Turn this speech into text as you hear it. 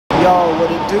Yo, what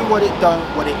it do, what it don't,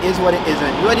 what it is, what it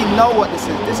isn't. You already know what this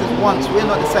is. This is Once. We're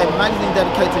not the same. Magazine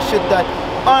dedicated to shit that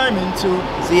I'm into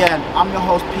the end. I'm your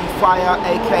host P Fire,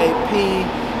 aka P.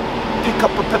 Pick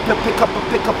up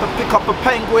a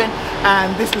penguin,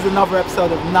 and this is another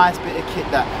episode of Nice Bit of Kit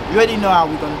That. You already know how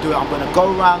we're gonna do it. I'm gonna go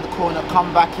around the corner,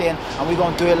 come back in, and we're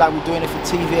gonna do it like we're doing it for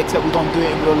TV, except we're gonna do it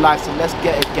in real life. So let's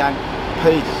get it, gang.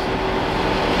 Peace.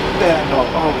 There, no.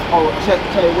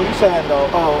 Tell you, what are you saying though?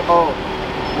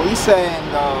 What are you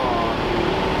saying though?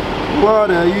 What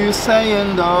are you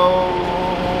saying though?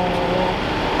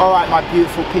 Alright, my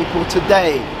beautiful people,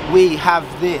 today we have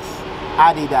this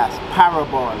Adidas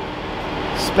Parabold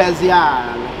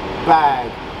SPZL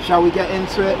bag. Shall we get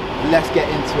into it? Let's get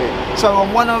into it. So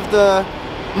on one of the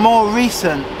more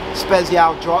recent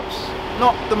SPZL drops,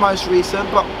 not the most recent,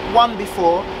 but one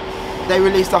before, they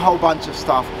released a whole bunch of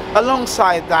stuff.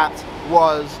 Alongside that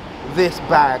was this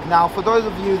bag. Now for those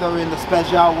of you that are in the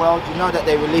SPZL world, you know that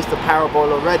they released the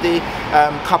Parabold already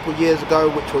a couple years ago,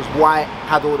 which was white,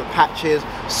 had all the patches,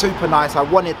 super nice. I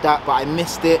wanted that but I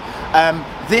missed it.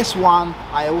 This one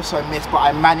I also missed, but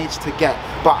I managed to get,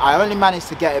 but I only managed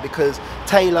to get it because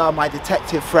Taylor, my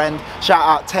detective friend, shout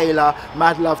out Taylor,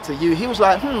 mad love to you, he was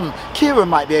like, Kieran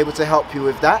might be able to help you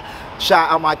with that.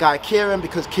 Shout out my guy Kieran,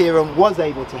 because Kieran was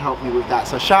able to help me with that.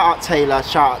 So shout out Taylor,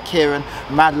 shout out Kieran,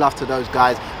 mad love to those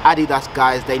guys. Adidas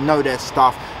guys, they know their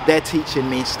stuff, they're teaching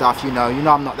me stuff, you know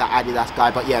I'm not that Adidas guy,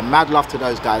 but yeah, mad love to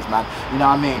those guys, man, you know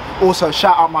what I mean. Also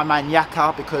shout out my man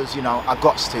Yaka, because you know I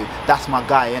gots to, that's my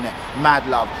guy, innit, mad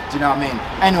love, do you know what I mean.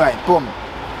 Anyway, boom,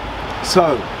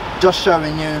 so just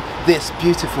showing you this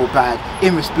beautiful bag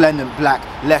in resplendent black.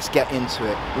 Let's get into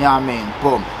it, you know what I mean.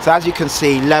 Boom. So as you can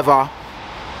see, leather,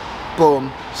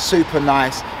 boom, super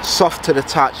nice, soft to the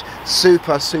touch,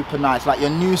 super nice, like your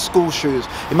new school shoes.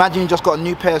 Imagine you just got a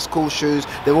new pair of school shoes,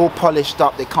 they're all polished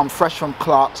up, they come fresh from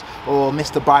Clark's or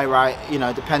Mr. Buy Right, you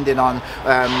know, depending on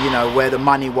you know, where the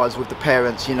money was with the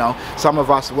parents, you know. Some of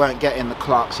us weren't getting the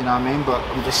Clark's, you know what I mean, but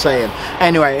I'm just saying.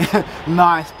 Anyway,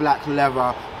 nice black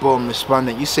leather, boom,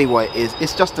 resplendent. You see what it is.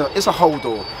 It's just it's a hold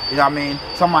all, you know what I mean.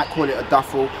 Some might call it a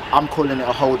duffel, I'm calling it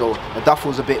a hold all. The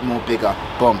duffel's a bit more bigger.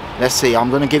 Boom, let's see, I'm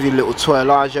gonna give you a little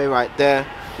twirlage right there,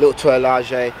 little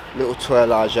twirlage.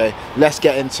 Let's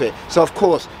get into it. So of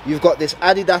course you've got this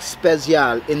Adidas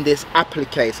SPZL in this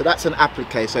applique. So that's an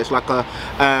applique, so it's like a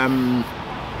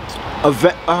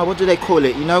what do they call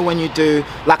it, you know, when you do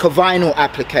like a vinyl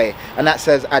applique, and that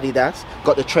says Adidas.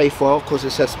 Got the tray foil, of course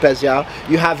it says SPZL.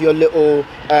 You have your little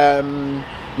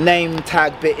name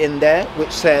tag bit in there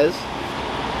which says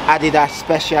Adidas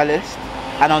Specialist,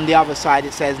 and on the other side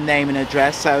it says name and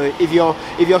address. So if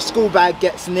your school bag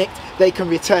gets nicked, they can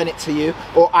return it to you,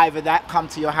 or either that, come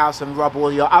to your house and rub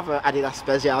all your other Adidas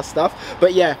SPZL stuff.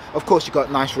 But yeah, of course you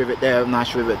got nice rivet there,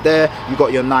 nice rivet there. You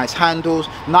got your nice handles,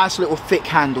 nice little thick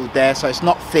handle there, so it's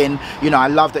not thin. You know, I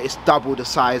love that it's double the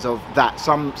size of that.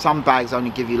 Some bags only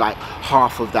give you like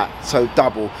half of that, so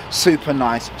double. Super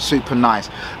nice, super nice.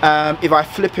 If I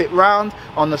flip it round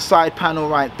on the side panel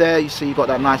right there, you see you got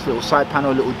that nice little side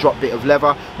panel, little drop bit of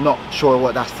leather. Not sure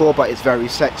what that's for, but it's very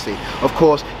sexy. Of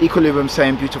course, Equilibrium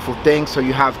saying beautiful thing, so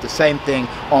you have the same thing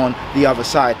on the other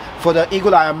side. For the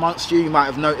eagle eye amongst you, you might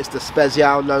have noticed the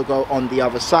SPZL logo on the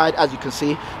other side. As you can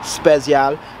see,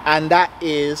 SPZL, and that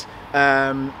is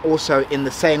also in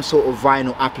the same sort of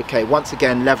vinyl applique. Once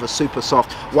again, leather, super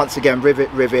soft. Once again, rivet.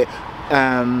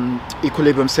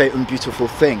 Equilibrium saying beautiful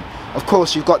thing. Of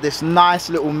course, you've got this nice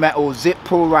little metal zip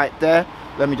pull right there.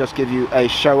 Let me just give you a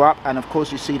show up, and of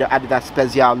course you see the Adidas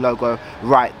SPZL logo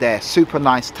right there. Super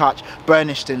nice touch,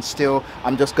 burnished in steel.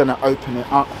 I'm just gonna open it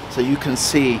up so you can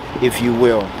see, if you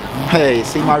will. Hey,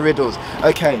 see my riddles.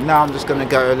 Okay, now I'm just gonna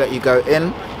let you go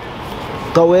in.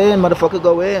 Go in, motherfucker,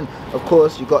 go in. Of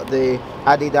course, you got the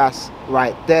Adidas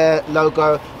right there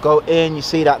logo. Go in, you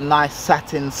see that nice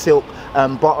satin silk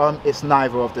bottom. It's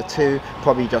neither of the two,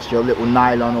 probably just your little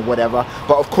nylon or whatever.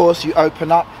 But of course, you open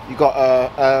up, you got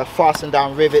a fasten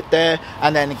down rivet there,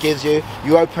 and then it gives you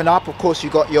open up. Of course, you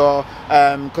got your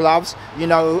gloves. You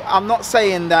know, I'm not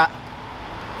saying that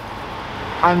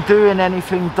I'm doing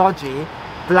anything dodgy,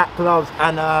 black gloves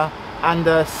and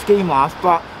a ski mask,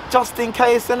 but just in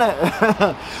case, innit?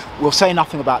 We'll say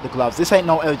nothing about the gloves. This ain't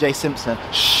no OJ Simpson.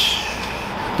 Shh.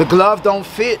 The glove don't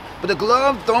fit, but the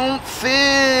glove don't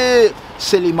fit.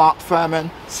 silly Mark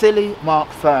Furman. Silly Mark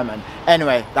Furman.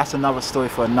 Anyway, that's another story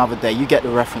for another day. You get the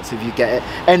reference if you get it.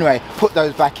 Anyway, put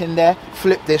those back in there,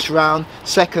 flip this round,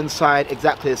 second side,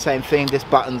 exactly the same thing. This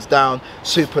button's down,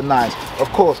 super nice. Of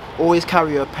course, always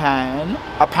carry a pen,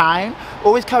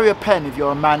 always carry a pen if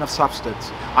you're a man of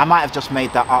substance. I might have just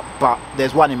made that up, but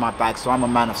there's one in my bag, so I'm a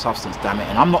man of substance, damn it,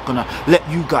 and I'm not gonna let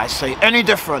you guys say any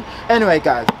different. Anyway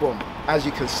guys, boom, as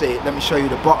you can see, let me show you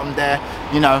the bottom there.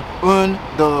 You know, 1,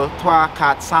 2, 3, 4,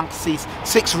 5, 6,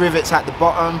 6 rivets at the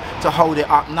bottom to hold it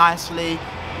up nicely.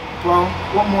 Well,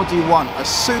 what more do you want? A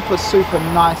super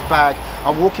nice bag.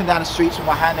 I'm walking down the streets with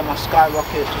my hand in my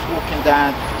skyrocket, just walking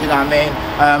down, you know what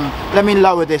I mean? Let me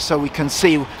lower this so we can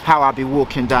see how I'll be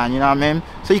walking down, you know what I mean?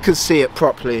 So you can see it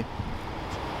properly.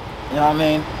 You know what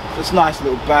I mean? Just nice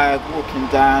little bag, walking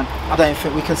down. I don't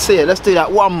think we can see it. Let's do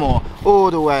that one more. All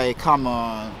the way, come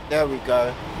on. There we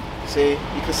go. See,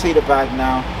 you can see the bag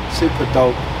now. Super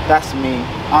dope. That's me.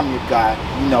 I'm your guy.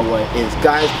 You know what it is.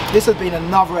 Guys, this has been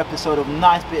another episode of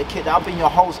Nice Bit of Kit. I've been your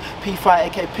host, P5,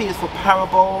 aka P is for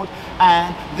Parabold.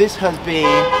 And this has been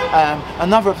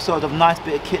another episode of Nice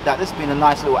Bit of Kit. This has been a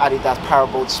nice little Adidas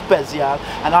Parabold SPZL.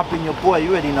 And I've been your boy. You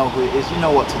already know who it is. You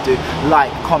know what to do.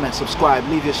 Like, comment, subscribe,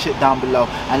 leave your shit down below.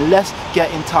 And let's get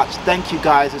in touch. Thank you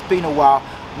guys. It's been a while.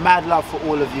 Mad love for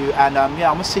all of you. And yeah,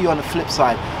 I'm going to see you on the flip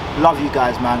side. Love you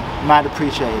guys, man. Mad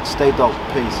appreciated. Stay dope.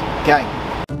 Peace. Gang.